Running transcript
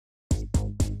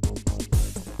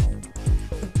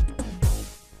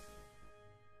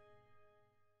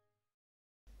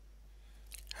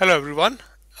Hello everyone.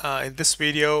 In this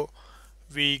video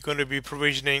we're going to be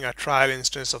provisioning a trial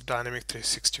instance of Dynamics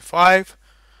 365.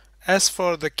 As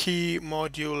for the key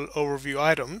module overview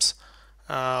items,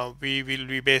 we will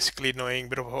be basically knowing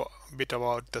a bit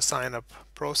about the sign up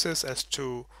process as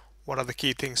to what are the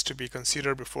key things to be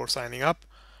considered before signing up.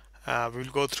 We will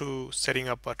go through setting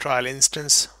up a trial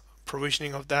instance,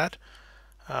 provisioning of that.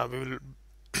 We will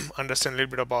understand a little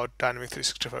bit about Dynamics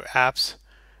 365 apps,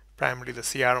 primarily the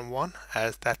CRM one,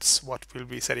 as that's what we'll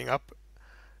be setting up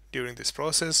during this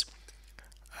process.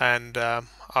 And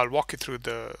I'll walk you through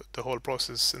the whole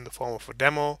process in the form of a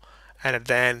demo, and at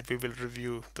the end we will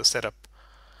review the setup.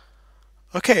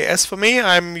 Okay, as for me,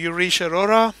 I'm Yurish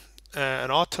Arora, an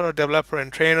author, developer,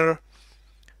 and trainer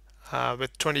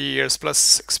with 20 years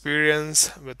plus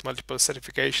experience with multiple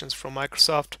certifications from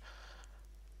Microsoft.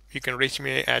 You can reach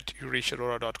me at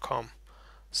yurisharora.com.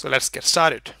 So let's get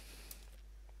started.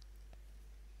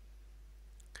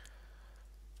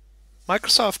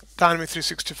 Microsoft Dynamics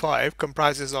 365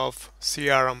 comprises of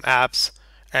CRM apps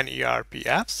and ERP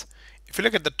apps. If you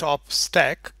look at the top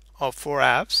stack of 4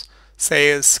 apps,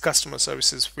 sales, customer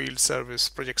services, field service,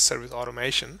 project service,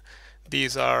 automation,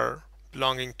 these are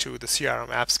belonging to the CRM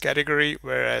apps category,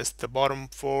 whereas the bottom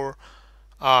 4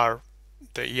 are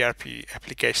the ERP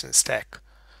application stack.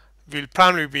 We'll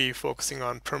primarily be focusing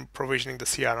on provisioning the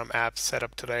CRM apps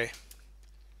setup today.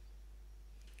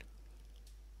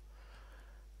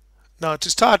 Now to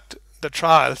start the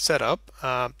trial setup,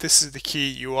 this is the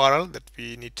key URL that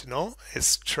we need to know.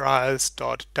 It's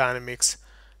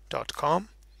trials.dynamics.com,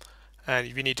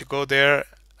 and we need to go there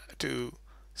to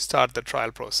start the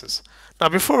trial process. Now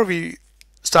before we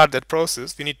start that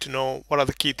process, we need to know what are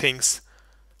the key things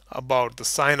about the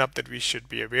sign up that we should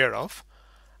be aware of,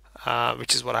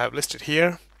 which is what I have listed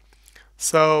here.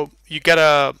 So you get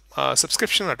a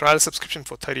subscription, a trial subscription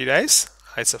for 30 days.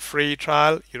 It's a free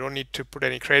trial. You don't need to put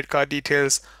any credit card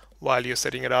details while you're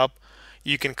setting it up.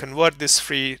 You can convert this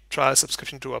free trial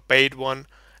subscription to a paid one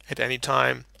at any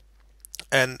time.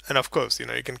 And of course, you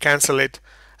can cancel it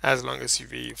as long as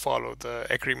you follow the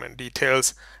agreement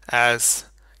details, as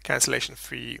cancellation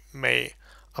fee may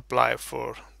apply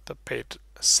for the paid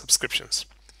subscriptions.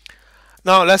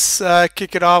 Now let's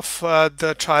kick it off,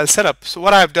 the trial setup. So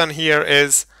what I've done here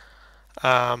is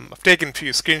I've taken a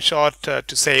few screenshots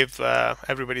to save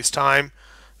everybody's time,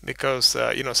 because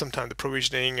sometimes the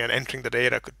provisioning and entering the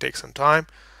data could take some time.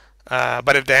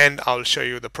 But at the end, I'll show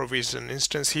you the provision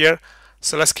instance here.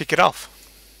 So let's kick it off.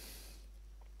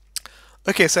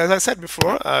 Okay, so as I said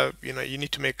before, you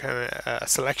need to make a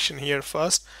selection here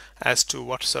first as to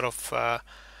what sort of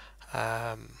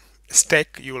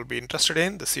stack you will be interested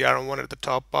in. The CRM one at the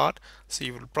top part, so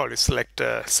you will probably select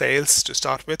sales to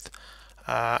start with.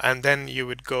 And then you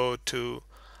would go to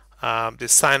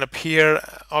this sign up here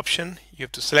option. You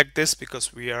have to select this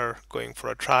because we are going for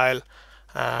a trial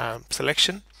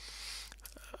selection.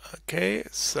 Okay,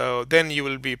 so then you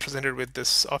will be presented with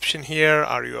this option here.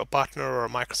 Are you a partner or a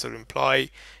Microsoft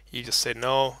employee? You just say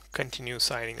no, continue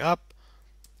signing up.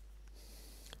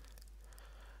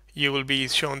 You will be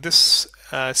shown this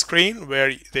screen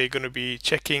where they're going to be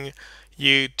checking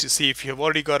you to see if you have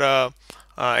already got a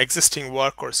existing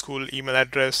work or school email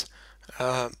address,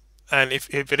 and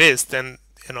if it is, then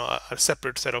a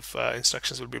separate set of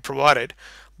instructions will be provided.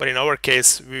 But in our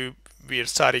case, we are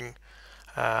starting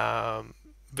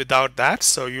without that,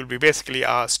 so you'll be basically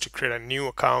asked to create a new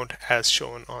account as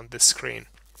shown on this screen.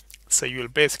 So you will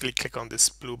basically click on this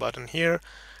blue button here,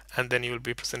 and then you will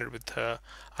be presented with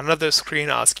another screen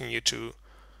asking you to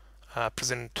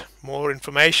present more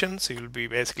information. So you'll be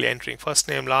basically entering first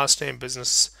name, last name,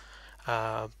 business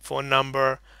phone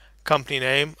number, company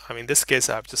name. In this case,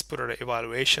 I've just put an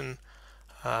evaluation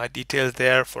details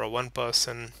there for a one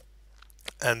person,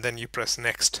 and then you press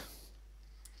next.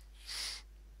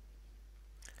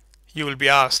 You will be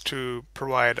asked to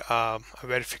provide a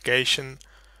verification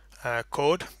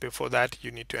code. Before that,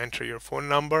 you need to enter your phone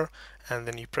number, and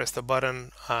then you press the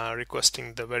button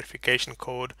requesting the verification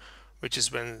code, which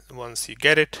is once you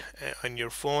get it on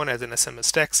your phone as an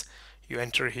SMS text, you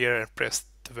enter here and press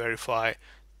the verify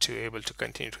to able to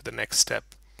continue to the next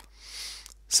step.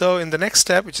 So in the next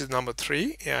step, which is number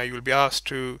 3, you will be asked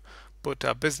to put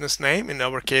a business name. In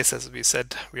our case, as we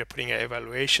said, we are putting an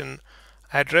evaluation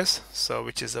address, so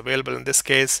which is available in this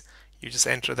case. You just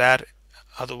enter that.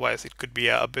 Otherwise, it could be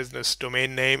a business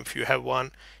domain name. If you have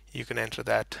one, you can enter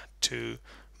that to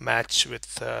match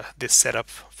with this setup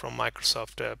from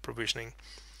Microsoft provisioning.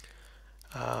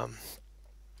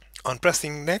 On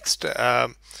pressing next,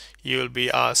 you will be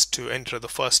asked to enter the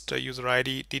first user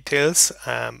ID details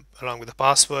along with the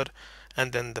password,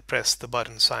 and then press the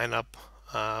button sign up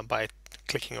by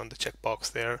clicking on the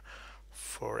checkbox there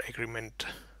for agreement,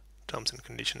 terms and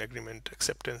condition agreement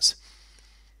acceptance.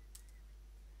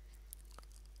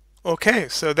 Okay,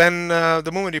 so then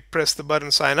the moment you press the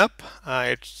button sign up,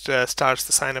 it starts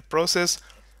the sign up process.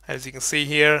 As you can see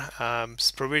here,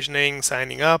 it's provisioning,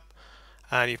 signing up,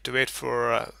 and you have to wait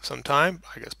for some time,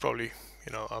 I guess probably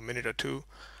a minute or two,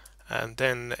 and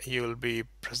then you will be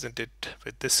presented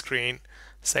with this screen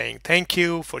saying thank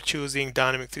you for choosing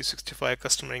Dynamic 365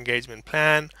 Customer Engagement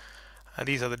Plan.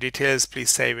 These are the details.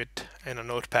 Please save it in a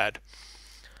notepad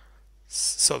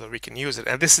so that we can use it.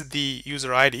 And this is the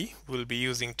user ID we'll be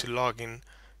using to log in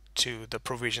to the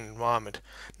provision environment.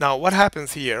 Now what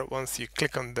happens here, once you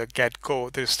click on the get go,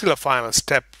 there's still a final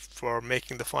step for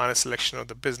making the final selection of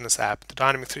the business app, the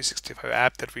Dynamic 365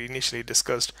 app that we initially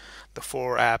discussed, the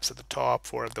 4 apps at the top,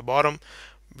 4 at the bottom.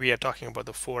 We are talking about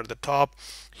the 4 at the top.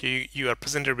 You are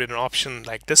presented with an option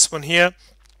like this one here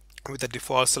with the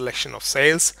default selection of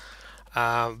sales,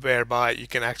 whereby you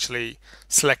can actually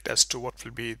select as to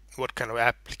what kind of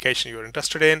application you're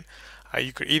interested in.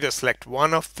 You could either select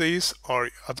one of these, or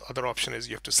other option is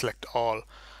you have to select all.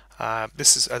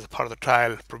 This is as a part of the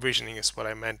trial provisioning is what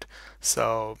I meant.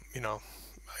 So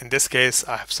in this case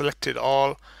I have selected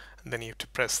all, and then you have to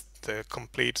press the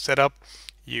complete setup.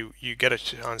 You get a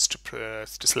chance to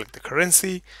select the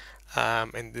currency.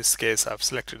 In this case I've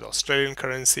selected Australian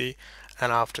currency,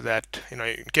 and after that, in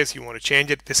case you want to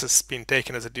change it, this has been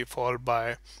taken as a default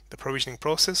by the provisioning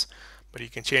process, but you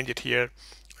can change it here,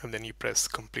 and then you press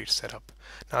complete setup.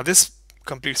 Now this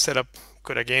complete setup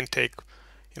could again take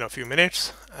a few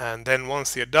minutes, and then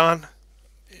once you're done,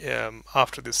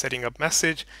 after the setting up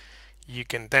message, you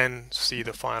can then see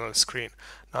the final screen.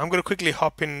 Now I'm going to quickly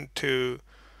hop into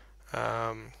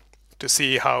to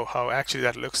see how actually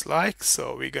that looks like.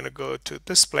 So we're going to go to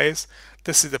this place.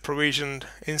 This is the provisioned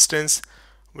instance,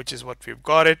 which is what we've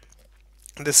got it.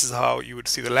 This is how you would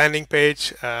see the landing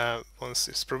page once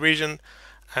it's provisioned.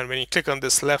 And when you click on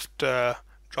this left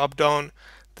drop down,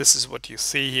 this is what you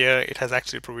see here. It has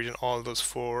actually provisioned all those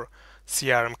 4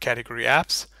 CRM category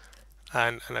apps.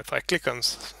 And if I click on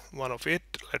one of it,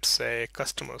 let's say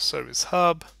Customer Service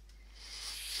Hub,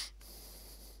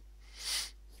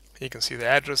 you can see the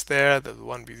address there, the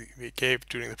one we gave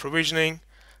during the provisioning.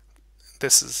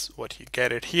 This is what you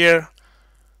get it here.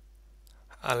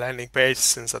 A landing page,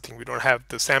 since I think we don't have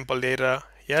the sample data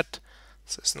yet,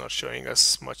 so it's not showing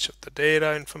us much of the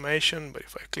data information. But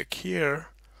if I click here,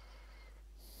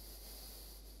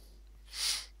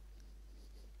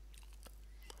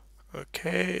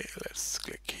 okay, let's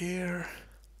click here.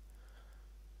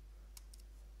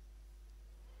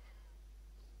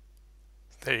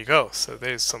 There you go. So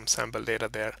there's some sample data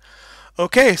there.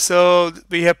 Okay, so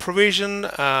we have provisioned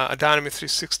a Dynamic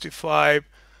 365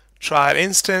 trial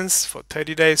instance for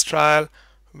 30 days trial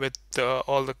with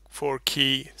all the 4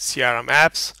 key CRM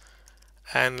apps.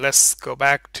 And let's go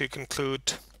back to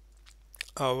conclude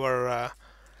our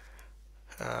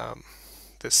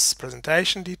this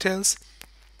presentation details.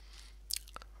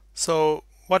 So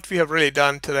what we have really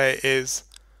done today is,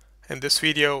 in this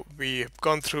video, we have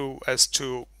gone through as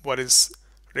to what is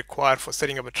required for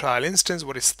setting up a trial instance,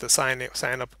 what is the sign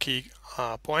up key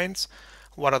points,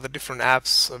 what are the different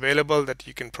apps available that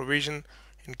you can provision.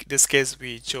 In this case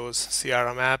we chose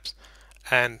CRM apps,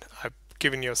 and I've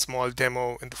given you a small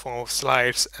demo in the form of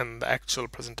slides and the actual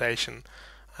presentation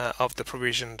of the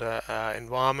provisioned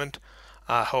environment.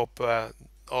 I hope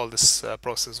all this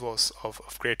process was of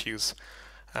great use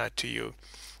to you.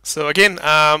 So again,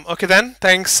 okay then,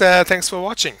 thanks for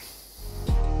watching.